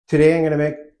Today I'm going to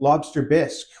make lobster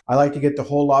bisque. I like to get the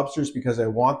whole lobsters because I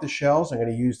want the shells. I'm going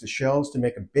to use the shells to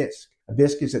make a bisque. A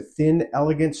bisque is a thin,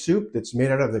 elegant soup that's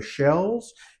made out of the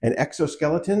shells and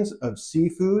exoskeletons of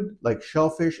seafood like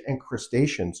shellfish and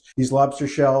crustaceans. These lobster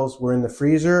shells were in the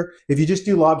freezer. If you just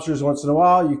do lobsters once in a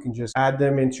while, you can just add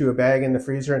them into a bag in the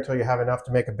freezer until you have enough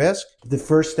to make a bisque. The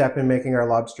first step in making our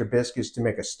lobster bisque is to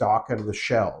make a stock out of the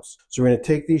shells. So we're going to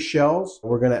take these shells,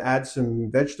 we're going to add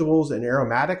some vegetables and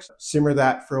aromatics, simmer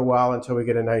that for a while until we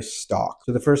get a nice stock.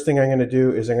 So the first thing I'm going to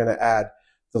do is I'm going to add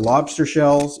the lobster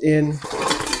shells in.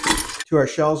 To our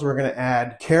shells, we're going to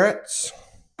add carrots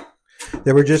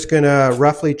that we're just going to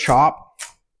roughly chop.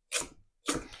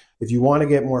 If you want to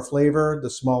get more flavor, the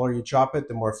smaller you chop it,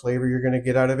 the more flavor you're going to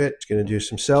get out of it. It's going to do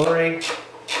some celery.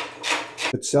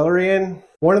 Put celery in.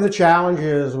 One of the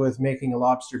challenges with making a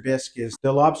lobster bisque is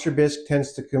the lobster bisque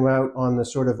tends to come out on the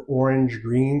sort of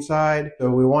orange-green side.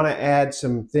 So we want to add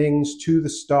some things to the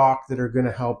stock that are going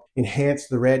to help enhance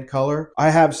the red color.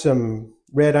 I have some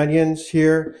red onions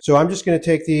here. So I'm just going to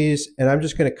take these and I'm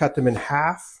just going to cut them in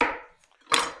half.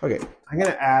 Okay, I'm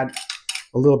going to add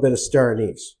a little bit of star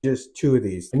anise, just 2 of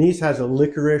these. Anise has a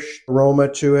licorice aroma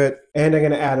to it. And I'm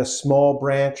going to add a small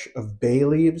branch of bay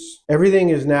leaves. Everything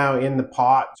is now in the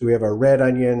pot. So we have our red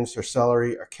onions, our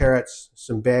celery, our carrots,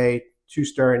 some bay, 2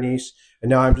 star anise. And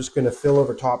now I'm just going to fill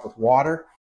over top with water.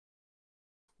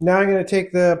 Now I'm going to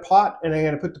take the pot and I'm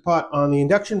going to put the pot on the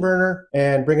induction burner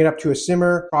and bring it up to a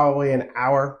simmer, probably an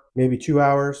hour, maybe 2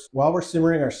 hours. While we're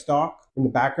simmering our stock, in the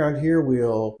background here,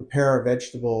 we'll prepare our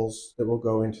vegetables that will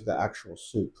go into the actual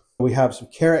soup. We have some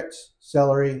carrots,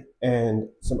 celery, and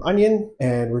some onion,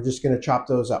 and we're just going to chop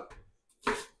those up.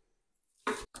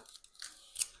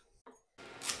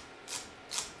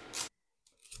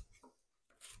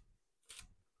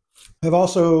 I've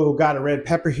also got a red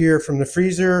pepper here from the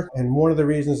freezer, and one of the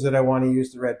reasons that I want to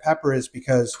use the red pepper is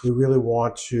because we really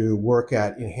want to work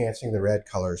at enhancing the red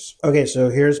colors. Okay, so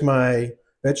here's my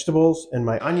vegetables and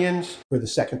my onions for the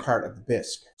second part of the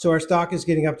bisque. So our stock is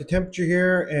getting up to temperature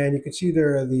here, and you can see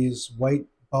there are these white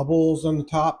bubbles on the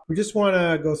top. We just want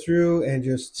to go through and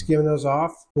just skim those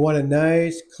off. We want a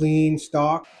nice, clean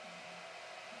stock.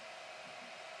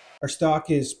 Our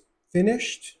stock is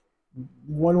finished.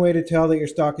 One way to tell that your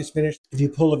stock is finished, if you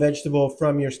pull a vegetable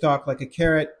from your stock like a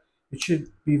carrot, it should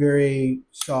be very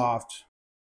soft.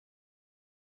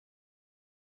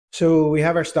 So we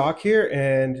have our stock here,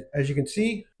 and as you can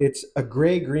see, it's a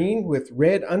gray-green with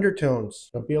red undertones.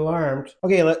 Don't be alarmed.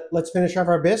 Okay, let's finish off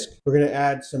our bisque. We're going to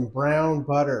add some brown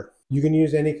butter. You can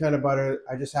use any kind of butter.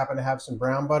 I just happen to have some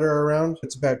brown butter around.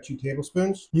 It's about 2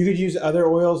 tablespoons. You could use other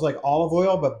oils like olive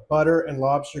oil, but butter and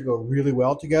lobster go really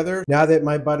well together. Now that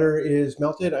my butter is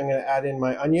melted, I'm going to add in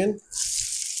my onion.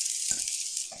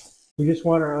 We just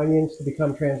want our onions to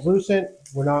become translucent.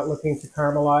 We're not looking to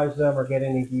caramelize them or get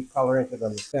any deep color into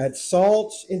them. Add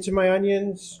salt into my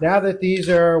onions. Now that these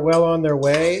are well on their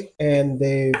way and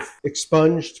they've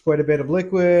expunged quite a bit of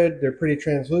liquid, they're pretty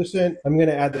translucent, I'm going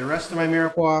to add the rest of my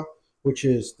mirepoix, which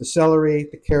is the celery,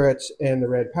 the carrots, and the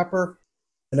red pepper.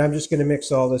 And I'm just going to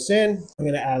mix all this in. I'm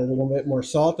going to add a little bit more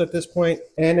salt at this point,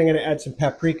 and I'm going to add some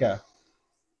paprika.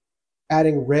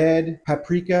 Adding red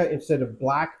paprika instead of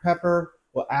black pepper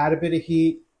will add a bit of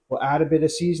heat, will add a bit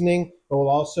of seasoning, but will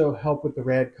also help with the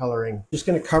red coloring. Just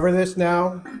going to cover this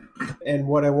now, and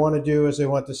what I want to do is I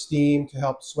want the steam to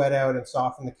help sweat out and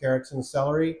soften the carrots and the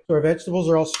celery. So our vegetables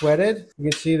are all sweated. You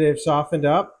can see they've softened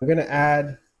up. I'm going to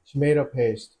add tomato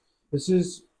paste. This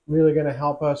is really going to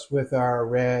help us with our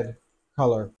red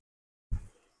color.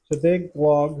 It's a big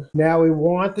glug. Now we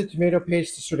want the tomato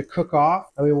paste to sort of cook off,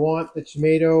 and we want the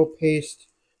tomato paste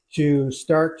to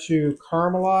start to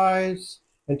caramelize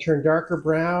and turn darker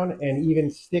brown and even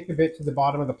stick a bit to the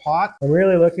bottom of the pot. I'm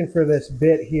really looking for this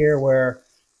bit here where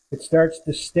it starts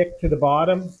to stick to the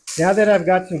bottom. Now that I've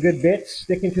got some good bits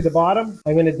sticking to the bottom,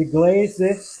 I'm going to deglaze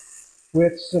this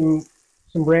with some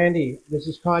brandy. This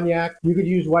is cognac. You could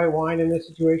use white wine in this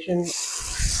situation.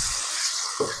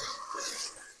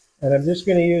 And I'm just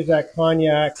going to use that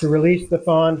cognac to release the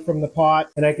fond from the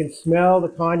pot. And I can smell the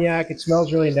cognac. It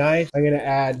smells really nice. I'm going to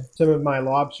add some of my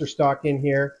lobster stock in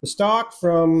here. The stock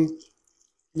from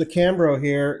the Cambro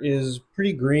here is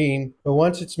pretty green, but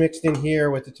once it's mixed in here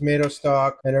with the tomato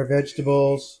stock and our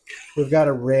vegetables, we've got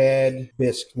a red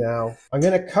bisque now. I'm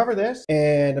going to cover this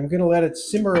and I'm going to let it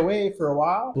simmer away for a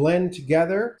while, blend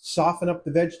together, soften up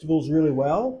the vegetables really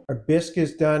well. Our bisque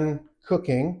is done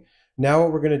cooking. Now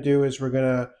what we're going to do is we're going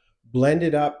to blend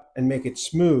it up and make it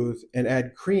smooth and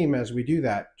add cream as we do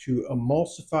that to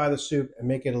emulsify the soup and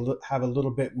make it have a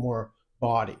little bit more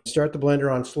body. Start the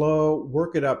blender on slow,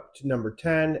 work it up to number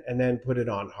 10, and then put it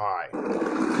on high.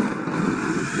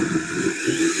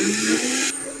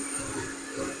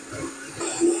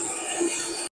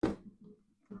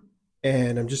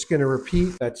 And I'm just going to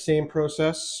repeat that same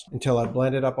process until I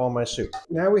blended up all my soup.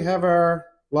 Now we have our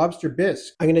lobster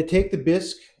bisque. I'm going to take the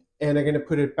bisque and I'm going to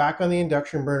put it back on the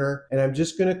induction burner, and I'm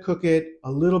just going to cook it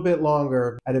a little bit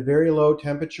longer at a very low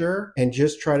temperature and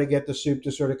just try to get the soup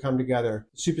to sort of come together.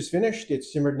 The soup is finished.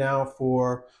 It's simmered now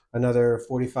for another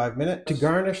 45 minutes. To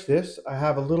garnish this, I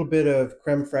have a little bit of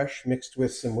creme fraiche mixed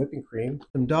with some whipping cream,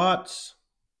 some dots,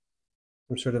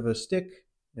 some sort of a stick,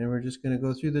 and we're just going to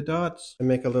go through the dots and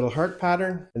make a little heart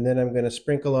pattern. And then I'm going to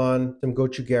sprinkle on some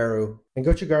gochujara. And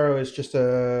gochujara is just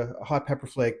a hot pepper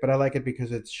flake, but I like it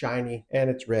because it's shiny and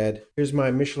it's red. Here's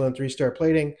my Michelin 3-star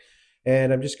plating,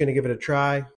 and I'm just going to give it a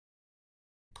try.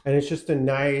 And it's just a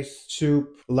nice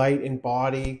soup, light in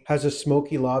body, has a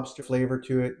smoky lobster flavor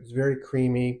to it. It's very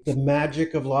creamy. The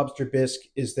magic of lobster bisque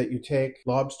is that you take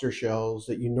lobster shells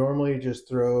that you normally just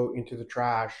throw into the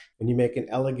trash and you make an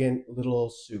elegant little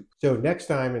soup. So next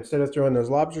time, instead of throwing those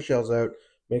lobster shells out,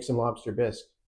 make some lobster bisque.